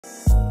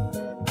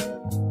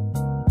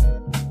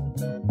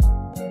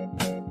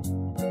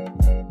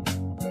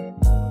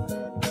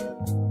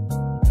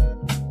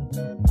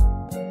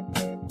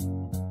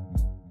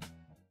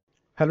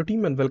Hello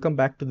team and welcome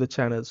back to the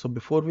channel. So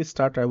before we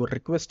start, I would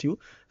request you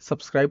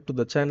subscribe to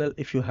the channel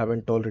if you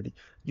haven't already.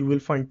 You will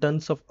find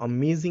tons of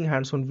amazing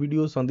hands-on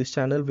videos on this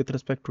channel with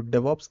respect to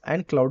DevOps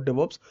and cloud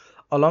DevOps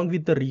along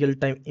with the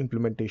real-time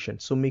implementation.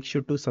 So make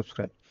sure to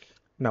subscribe.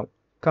 Now,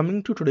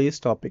 coming to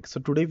today's topic. So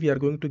today we are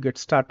going to get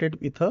started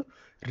with a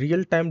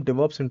real-time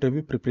DevOps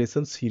interview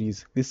preparation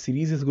series. This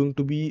series is going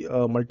to be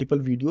multiple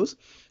videos,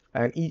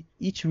 and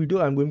each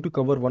video I'm going to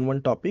cover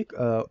one topic,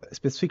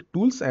 specific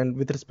tools, and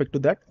with respect to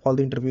that all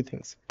the interview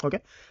things. Okay,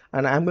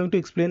 and I'm going to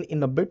explain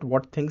in a bit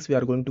what things we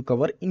are going to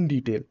cover in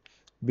detail.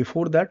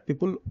 Before that,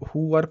 people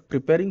who are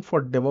preparing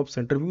for DevOps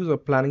interviews or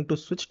planning to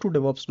switch to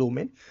DevOps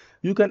domain,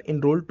 you can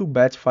enroll to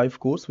batch 5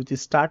 course, which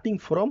is starting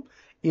from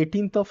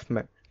 18th of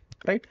May,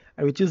 right,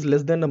 and which is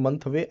less than a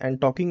month away. And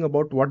talking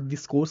about what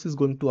this course is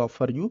going to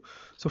offer you,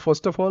 so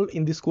first of all,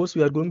 in this course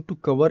we are going to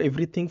cover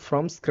everything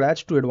from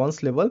scratch to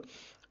advanced level,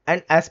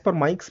 and as per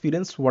my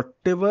experience,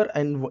 whatever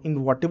and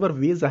in whatever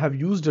ways I have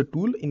used a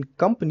tool in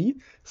company,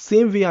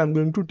 same way I'm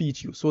going to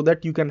teach you, so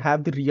that you can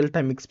have the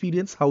real-time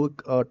experience how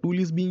a tool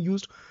is being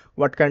used,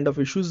 what kind of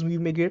issues we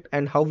may get,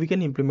 and how we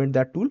can implement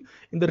that tool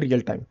in the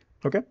real time.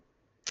 Okay,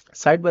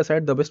 side by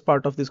side, the best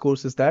part of this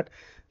course is that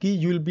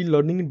you will be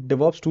learning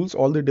DevOps tools,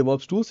 all the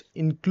DevOps tools,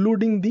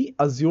 including the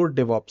Azure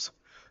DevOps,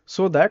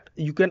 so that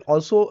you can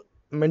also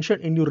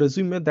mention in your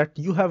resume that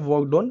you have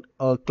worked on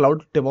a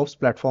cloud DevOps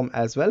platform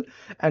as well.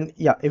 And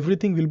yeah,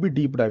 everything will be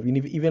deep dive. In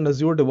even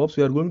Azure DevOps,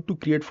 we are going to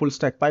create full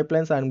stack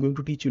pipelines. I'm going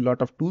to teach you a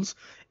lot of tools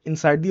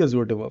inside the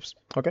Azure DevOps.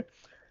 Okay,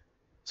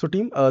 so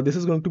team, this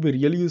is going to be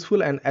really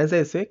useful. And as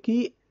I say,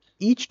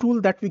 each tool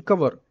that we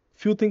cover,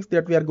 few things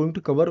that we are going to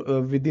cover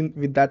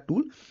with that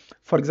tool.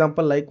 For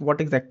example, like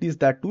what exactly is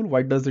that tool,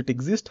 why does it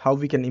exist, how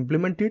we can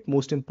implement it,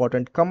 most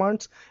important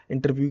commands,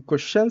 interview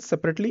questions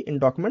separately in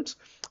documents.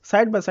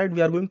 Side by side,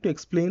 we are going to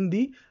explain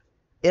the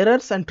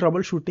errors and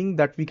troubleshooting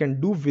that we can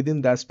do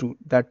within that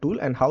tool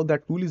and how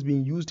that tool is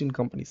being used in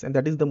companies, and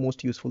that is the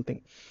most useful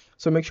thing.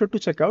 So make sure to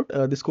check out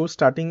this course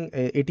starting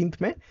 18th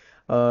May.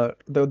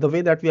 The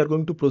way that we are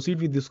going to proceed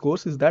with this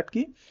course is that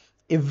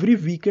every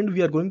weekend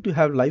we are going to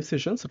have live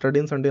sessions, Saturday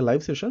and Sunday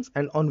live sessions,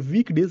 and on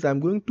weekdays I'm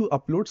going to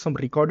upload some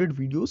recorded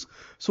videos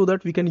so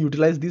that we can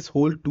utilize this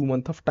whole 2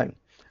 month of time,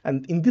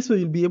 and in this way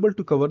you'll be able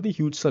to cover the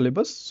huge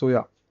syllabus. So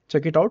yeah,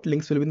 check it out,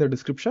 links will be in the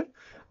description.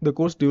 The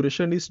course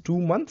duration is 2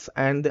 months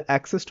and the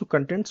access to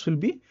contents will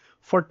be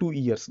for 2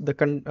 years.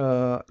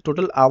 The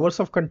total hours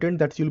of content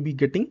that you'll be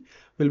getting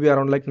will be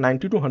around like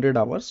 90 to 100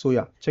 hours. So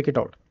yeah, check it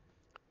out.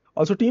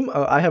 Also team,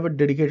 I have a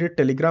dedicated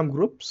Telegram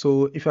group,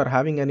 so if you are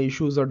having any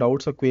issues or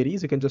doubts or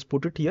queries, you can just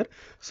put it here.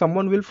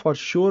 Someone will for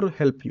sure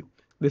help you.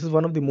 This is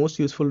one of the most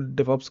useful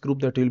DevOps group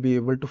that you'll be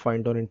able to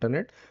find on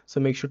internet, so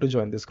make sure to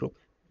join this group.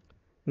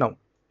 Now,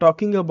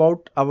 talking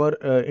about our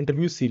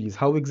interview series,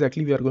 how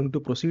exactly we are going to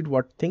proceed,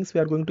 what things we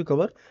are going to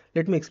cover,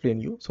 let me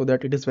explain you so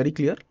that it is very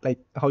clear, like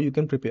how you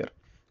can prepare.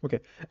 Okay,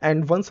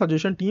 and one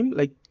suggestion team,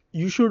 like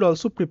you should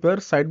also prepare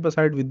side by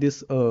side with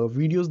these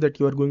videos that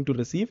you are going to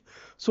receive,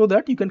 so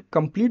that you can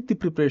complete the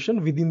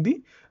preparation within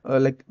the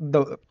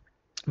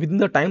within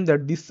the time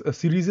that this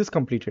series is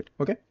completed.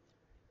 Okay,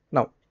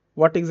 now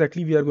what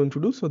exactly we are going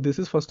to do? So this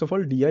is first of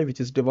all DI,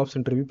 which is DevOps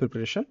interview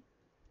preparation.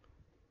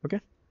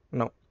 Okay,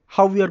 now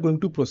how we are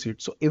going to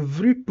proceed. So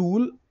every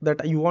tool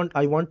that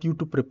I want you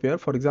to prepare.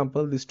 For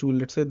example, this tool,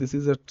 let's say this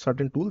is a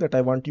certain tool that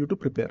I want you to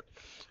prepare.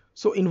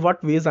 So in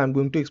what ways I'm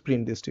going to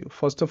explain this to you?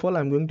 First of all,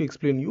 I'm going to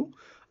explain you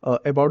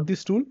about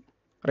this tool,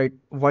 right?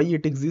 Why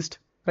it exists,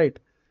 right?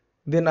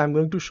 Then I'm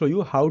going to show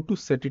you how to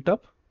set it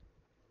up,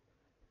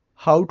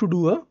 how to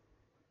do a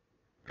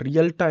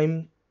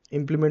real-time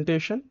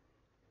implementation,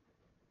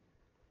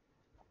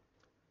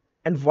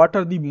 and what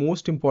are the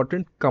most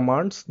important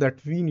commands that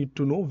we need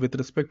to know with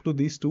respect to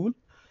this tool.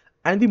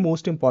 And the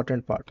most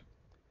important part,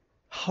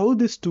 how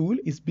this tool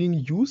is being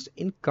used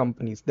in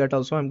companies, that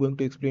also I'm going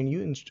to explain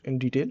you in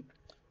detail.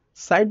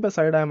 Side by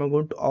side, I am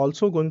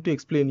also going to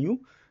explain you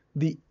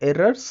the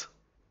errors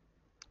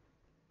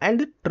and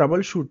the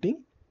troubleshooting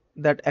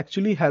that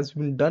actually has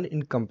been done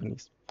in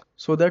companies,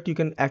 so that you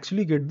can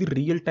actually get the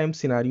real-time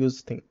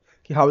scenarios thing,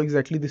 how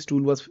exactly this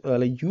tool was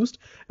used,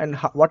 and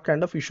what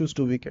kind of issues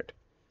do we get.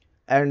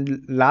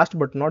 And last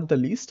but not the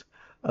least,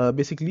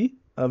 basically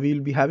we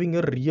will be having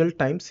a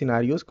real-time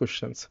scenarios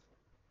questions.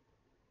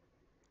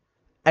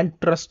 And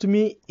trust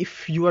me,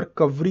 if you are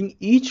covering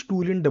each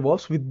tool in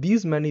DevOps with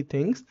these many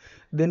things,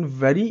 then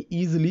very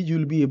easily you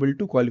will be able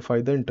to qualify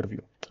the interview.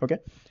 Okay,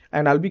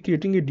 and I'll be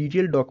creating a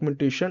detailed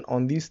documentation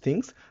on these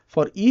things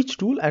for each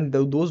tool, and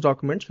those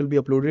documents will be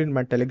uploaded in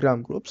my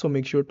Telegram group, so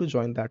make sure to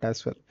join that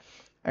as well.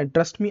 And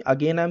trust me,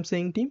 again I'm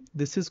saying team,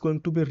 this is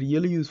going to be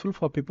really useful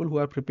for people who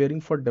are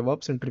preparing for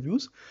DevOps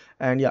interviews.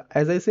 And yeah,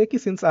 as I say,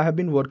 since I have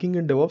been working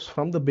in DevOps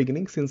from the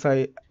beginning, since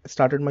I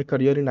started my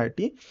career in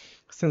IT,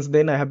 since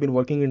then I have been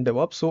working in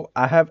DevOps. So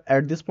I have,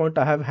 at this point,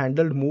 I have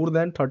handled more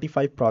than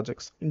 35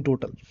 projects in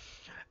total.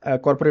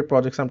 corporate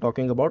projects I'm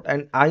talking about,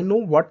 and I know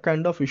what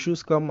kind of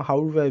issues come, how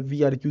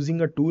we are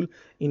using a tool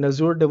in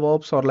Azure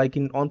DevOps or like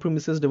in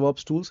on-premises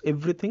DevOps tools.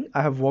 Everything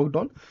I have worked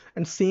on,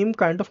 and same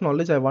kind of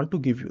knowledge I want to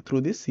give you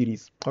through this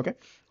series. Okay.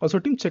 Also,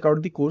 team, check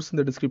out the course in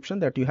the description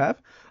that you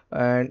have,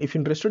 and if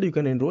interested, you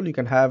can enroll. You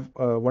can have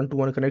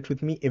one-to-one connect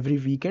with me every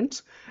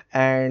weekends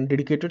and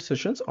dedicated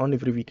sessions on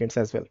every weekends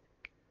as well.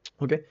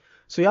 Okay.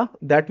 So yeah,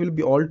 that will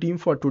be all, team,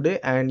 for today.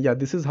 And yeah,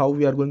 this is how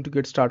we are going to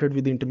get started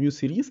with the interview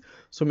series.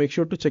 So make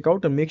sure to check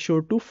out and make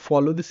sure to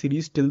follow the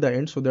series till the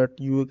end so that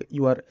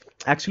you are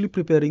actually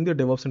preparing the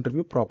DevOps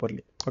interview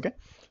properly. Okay.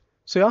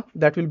 So yeah,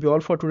 that will be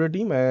all for today,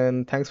 team,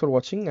 and thanks for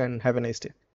watching and have a nice day.